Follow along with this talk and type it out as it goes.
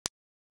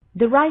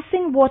The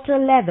rising water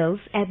levels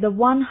at the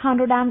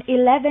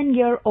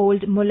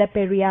 111-year-old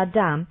Mullaperiyar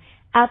Dam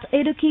at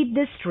Idukki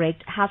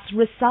district has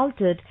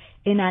resulted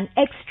in an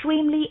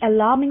extremely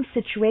alarming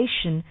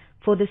situation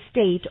for the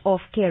state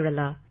of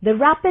Kerala. The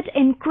rapid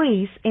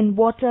increase in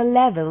water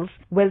levels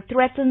will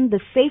threaten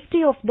the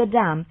safety of the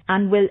dam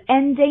and will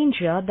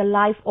endanger the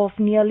life of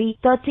nearly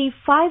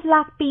 35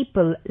 lakh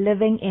people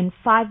living in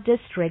 5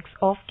 districts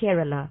of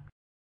Kerala.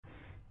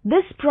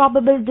 This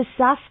probable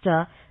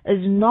disaster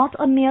is not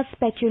a mere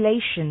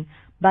speculation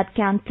but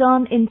can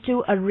turn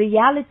into a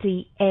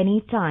reality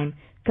any time,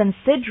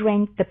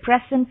 considering the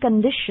present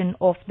condition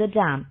of the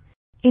dam.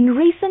 In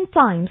recent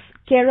times,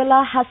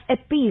 Kerala has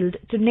appealed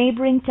to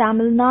neighbouring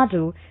Tamil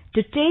Nadu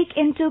to take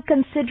into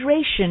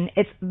consideration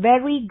its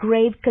very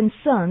grave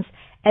concerns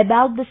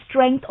about the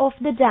strength of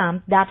the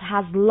dam that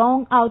has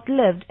long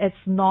outlived its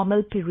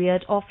normal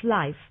period of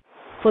life.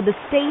 For the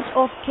state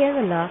of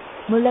Kerala,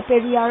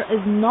 Mullaperiyar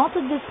is not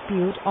a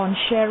dispute on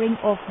sharing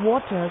of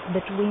waters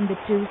between the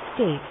two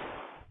states.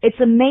 It's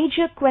a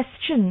major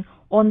question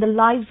on the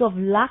lives of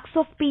lakhs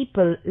of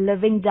people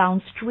living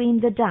downstream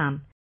the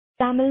dam.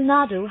 Tamil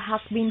Nadu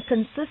has been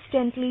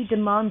consistently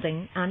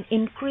demanding an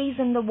increase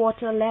in the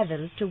water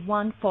level to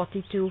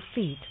 142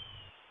 feet.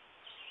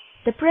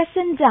 The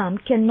present dam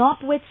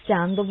cannot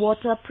withstand the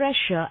water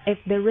pressure if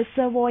the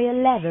reservoir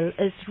level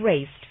is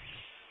raised.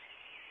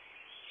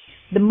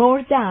 The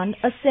more than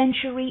a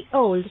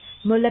century-old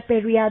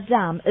Mullaperiyar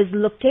Dam is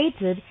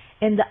located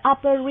in the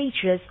upper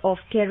reaches of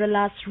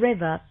Kerala's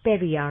river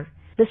Periyar.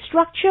 The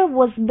structure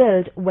was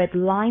built with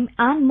lime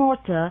and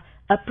mortar,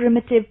 a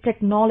primitive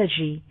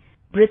technology.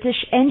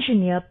 British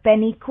engineer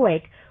Penny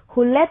Quick,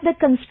 who led the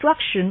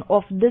construction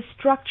of this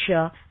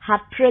structure,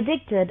 had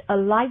predicted a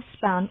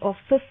lifespan of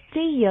 50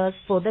 years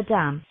for the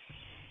dam.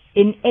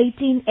 In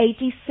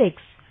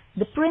 1886,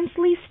 the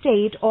princely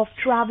state of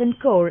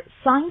Travancore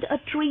signed a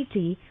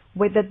treaty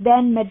with the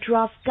then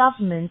Madras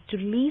government to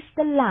lease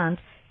the land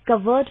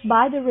covered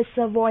by the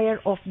reservoir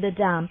of the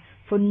dam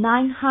for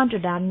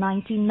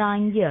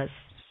 999 years.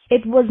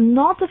 It was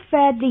not a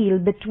fair deal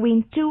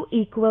between two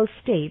equal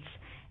states.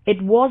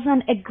 It was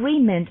an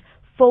agreement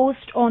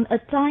forced on a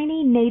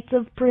tiny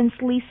native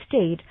princely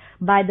state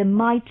by the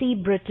mighty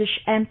British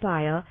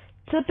Empire,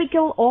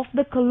 typical of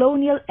the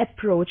colonial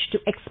approach to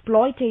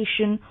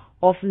exploitation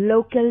of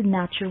local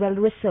natural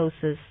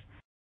resources.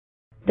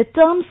 The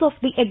terms of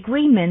the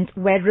agreement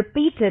were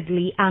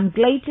repeatedly and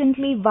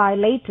blatantly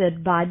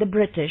violated by the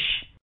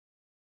British.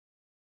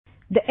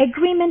 The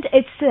agreement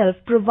itself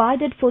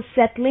provided for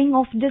settling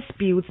of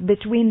disputes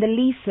between the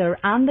leaser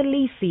and the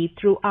leasee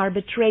through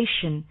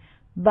arbitration,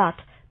 but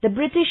the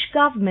British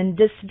government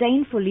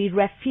disdainfully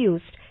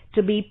refused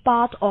to be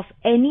part of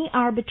any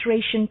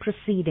arbitration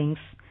proceedings.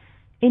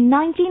 In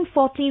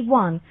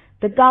 1941,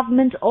 the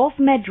government of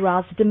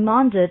Madras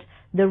demanded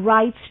the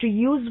rights to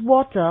use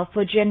water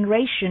for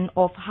generation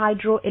of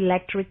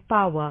hydroelectric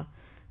power.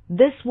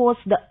 This was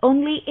the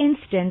only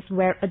instance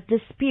where a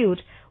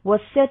dispute was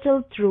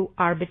settled through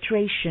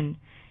arbitration.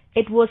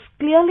 It was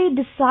clearly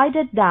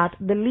decided that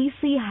the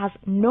lessee has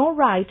no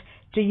right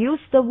to use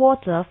the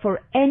water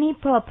for any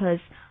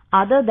purpose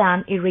other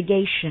than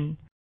irrigation.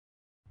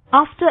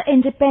 After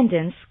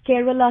independence,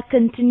 Kerala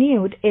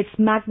continued its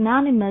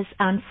magnanimous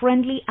and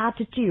friendly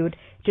attitude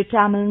to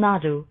Tamil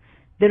Nadu.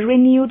 The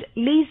renewed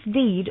lease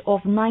deed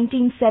of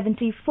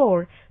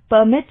 1974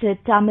 permitted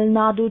Tamil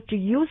Nadu to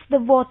use the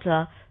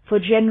water for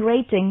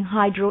generating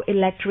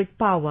hydroelectric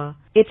power.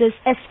 It is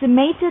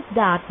estimated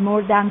that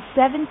more than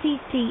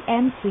 70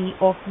 TMC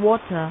of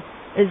water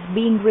is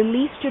being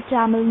released to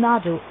Tamil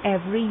Nadu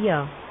every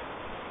year.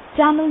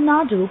 Tamil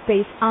Nadu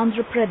pays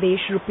Andhra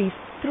Pradesh rupees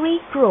 3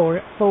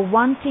 crore for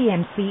 1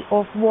 TMC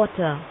of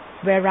water,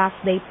 whereas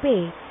they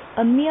pay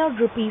a mere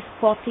rupees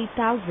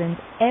 40,000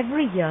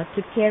 every year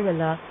to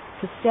Kerala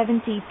for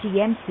 70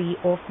 TMC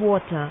of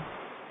water.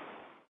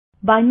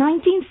 By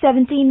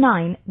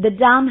 1979, the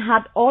dam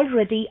had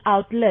already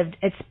outlived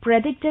its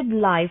predicted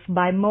life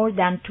by more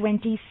than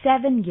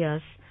 27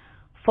 years.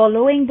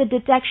 Following the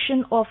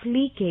detection of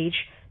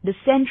leakage, the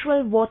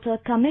Central Water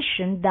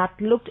Commission that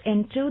looked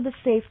into the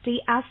safety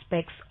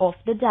aspects of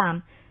the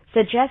dam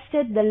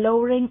suggested the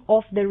lowering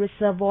of the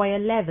reservoir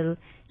level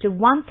to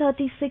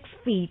 136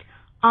 feet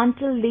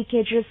until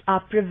leakages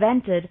are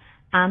prevented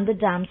and the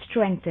dam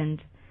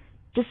strengthened.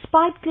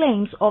 Despite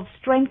claims of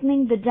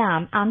strengthening the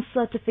dam and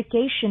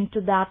certification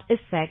to that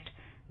effect,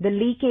 the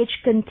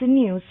leakage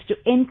continues to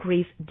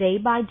increase day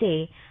by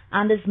day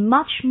and is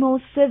much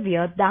more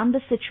severe than the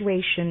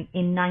situation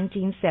in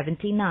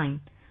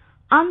 1979.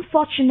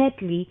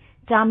 Unfortunately,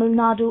 Tamil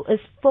Nadu is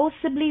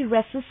forcibly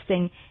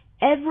resisting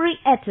every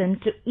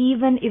attempt to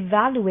even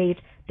evaluate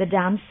the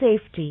dam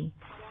safety.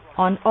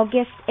 On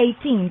August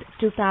 18,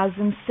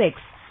 2006,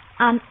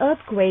 an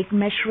earthquake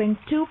measuring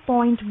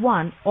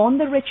 2.1 on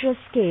the Richter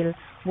scale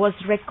was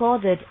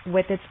recorded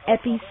with its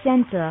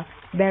epicenter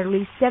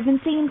barely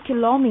 17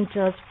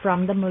 kilometers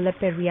from the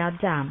Mullaperiyar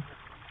Dam.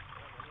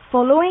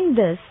 Following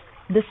this,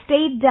 The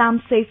State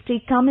Dam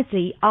Safety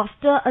Committee,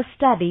 after a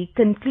study,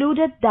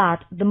 concluded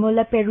that the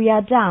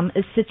Mullaperiyar Dam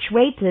is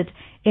situated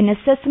in a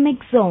seismic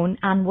zone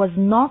and was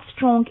not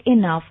strong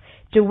enough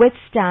to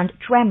withstand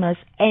tremors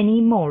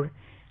anymore.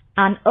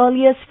 An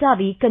earlier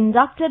study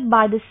conducted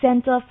by the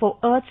Center for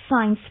Earth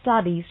Science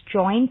Studies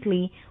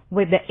jointly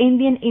with the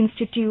Indian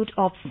Institute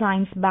of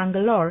Science,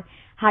 Bangalore,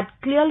 had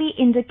clearly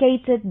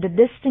indicated the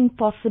distinct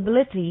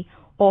possibility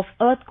of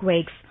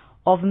earthquakes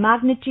of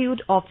magnitude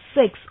of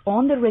 6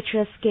 on the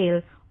Richter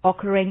scale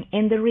occurring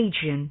in the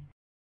region.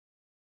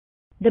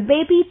 The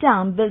baby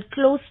dam built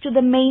close to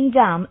the main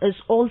dam is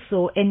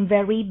also in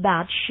very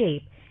bad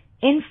shape.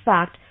 In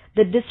fact,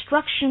 the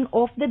destruction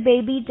of the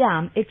baby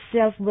dam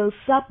itself will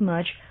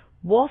submerge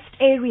vast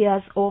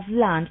areas of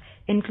land,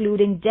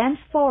 including dense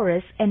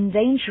forests,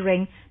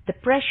 endangering the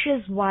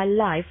precious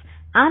wildlife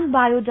and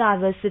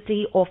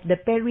biodiversity of the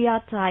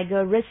Periyar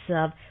Tiger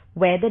Reserve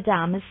where the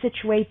dam is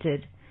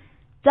situated.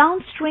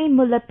 Downstream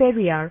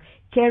Mullaperiyar,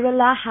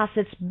 Kerala has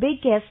its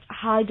biggest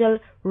tidal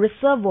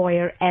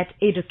reservoir at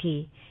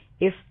Idukki.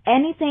 If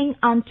anything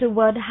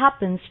untoward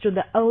happens to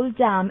the old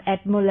dam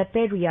at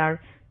Mullaperiyar,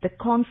 the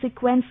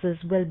consequences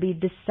will be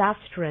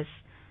disastrous.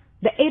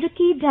 The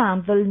Idukki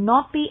Dam will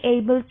not be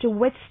able to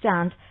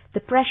withstand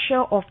the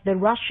pressure of the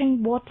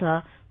rushing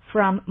water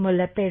from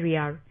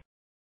Mullaperiyar.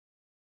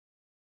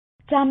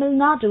 Tamil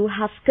Nadu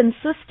has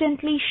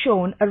consistently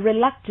shown a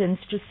reluctance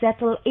to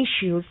settle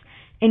issues,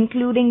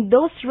 including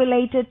those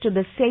related to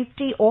the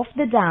safety of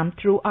the dam,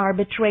 through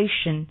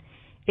arbitration.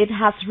 It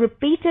has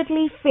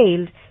repeatedly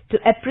failed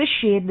to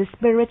appreciate the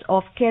spirit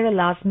of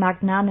Kerala's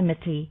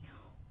magnanimity.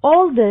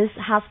 All this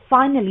has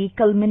finally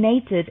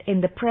culminated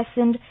in the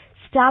present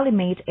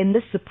stalemate in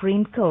the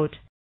Supreme Court.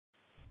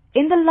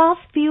 In the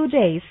last few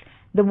days,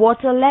 the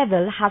water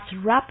level has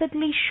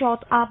rapidly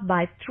shot up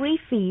by 3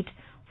 feet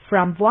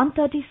from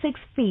 136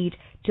 feet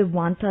to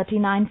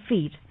 139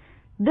 feet.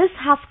 This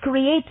has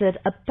created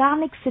a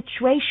panic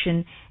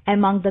situation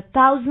among the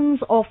thousands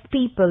of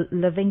people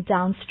living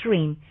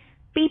downstream.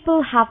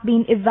 People have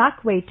been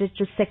evacuated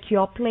to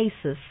secure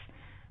places.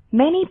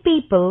 Many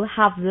people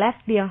have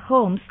left their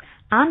homes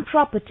and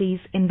properties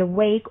in the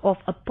wake of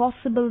a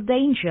possible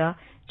danger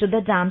to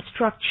the dam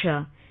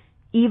structure.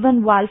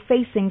 Even while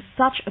facing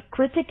such a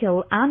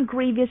critical and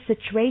grievous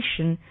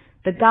situation,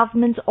 the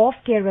government of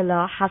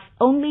Kerala has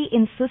only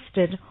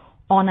insisted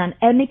on an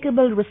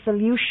amicable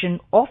resolution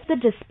of the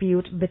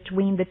dispute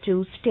between the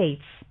two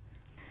states.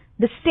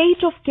 The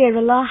state of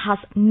Kerala has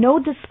no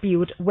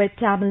dispute with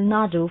Tamil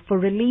Nadu for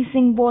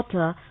releasing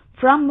water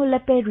from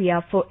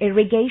Mullaperiyar for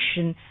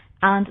irrigation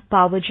and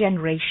power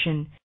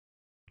generation.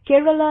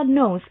 Kerala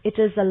knows it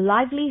is a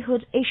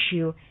livelihood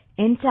issue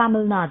in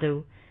Tamil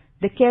Nadu.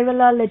 The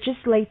Kerala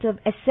Legislative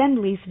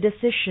Assembly's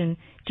decision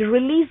to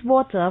release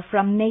water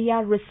from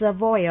Neyyar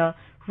Reservoir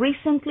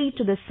recently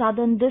to the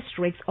southern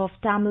districts of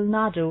Tamil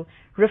Nadu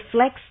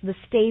reflects the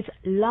state's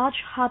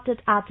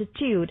large-hearted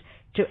attitude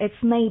to its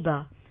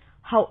neighbor.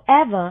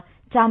 However,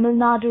 Tamil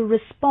Nadu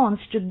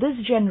responds to this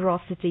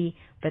generosity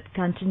with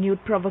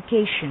continued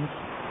provocations.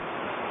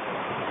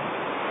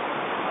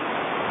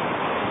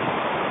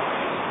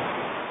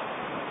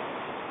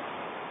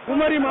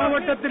 Kumari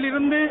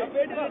மாவட்டத்திலிருந்து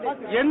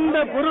எந்த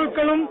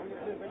பொருட்களும்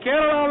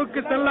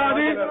கேரளாவுக்கு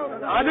செல்லாது.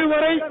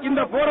 அதுவரை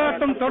இந்த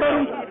போராட்டம்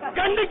தொடரும்.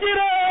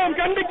 கண்டிக்கிறோம்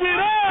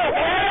கண்டிக்கிறோம்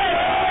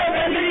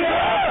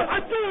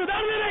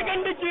அச்சுதானே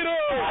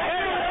கண்டிக்கிறோம்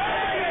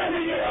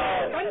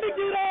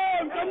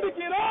கண்டிக்கிறோம்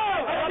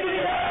கண்டிக்கிறோம்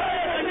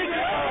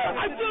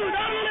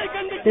அச்சுதானே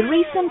கண்டிக்கிறோம். The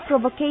recent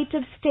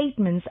provocative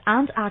statements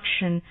and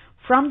action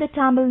from the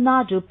Tamil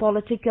Nadu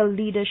political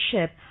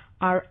leadership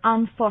are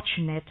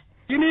unfortunate.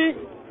 இனி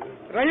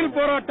ரயில்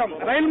போராட்டம்,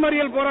 ரயில்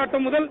மறியல்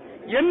போராட்டம் முதல்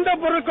எந்த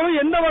பொருட்களும்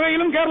எந்த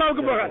வகையிலும்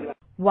கேரளாவுக்கு போகாது.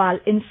 While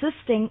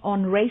insisting on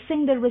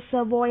raising the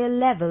reservoir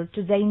level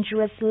to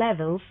dangerous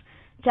levels,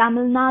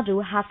 Tamil Nadu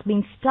has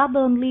been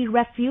stubbornly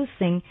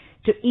refusing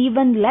to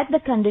even let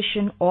the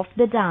condition of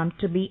the dam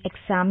to be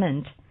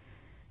examined.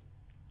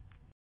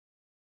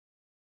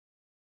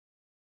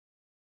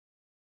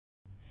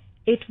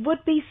 It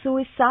would be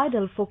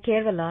suicidal for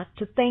Kerala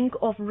to think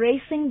of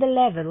raising the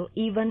level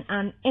even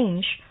an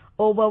inch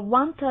over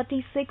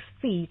 136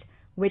 feet,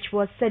 which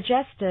was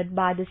suggested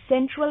by the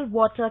Central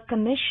Water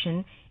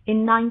Commission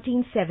in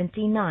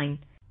 1979,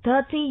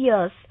 30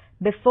 years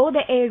before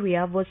the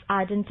area was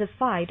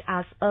identified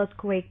as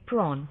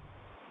earthquake-prone.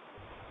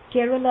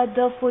 Kerala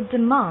therefore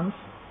demands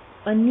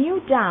a new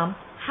dam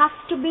has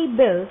to be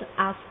built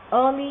as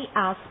early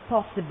as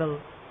possible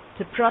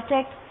to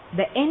protect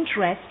the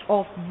interest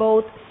of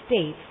both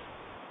states.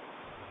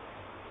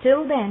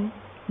 Till then,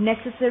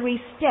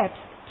 necessary steps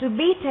to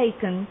be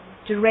taken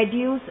to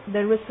reduce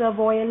the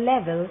reservoir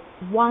level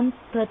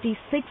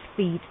 136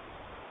 feet,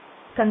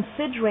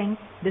 considering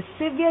the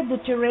severe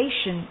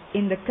deterioration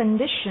in the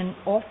condition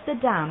of the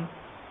dam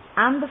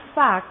and the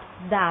fact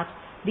that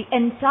the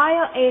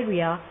entire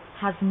area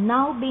has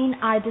now been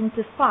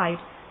identified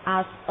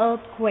as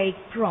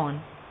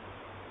earthquake-prone.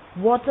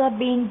 Water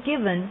being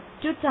given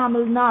to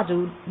Tamil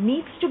Nadu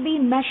needs to be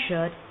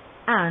measured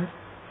and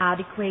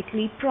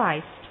adequately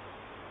priced.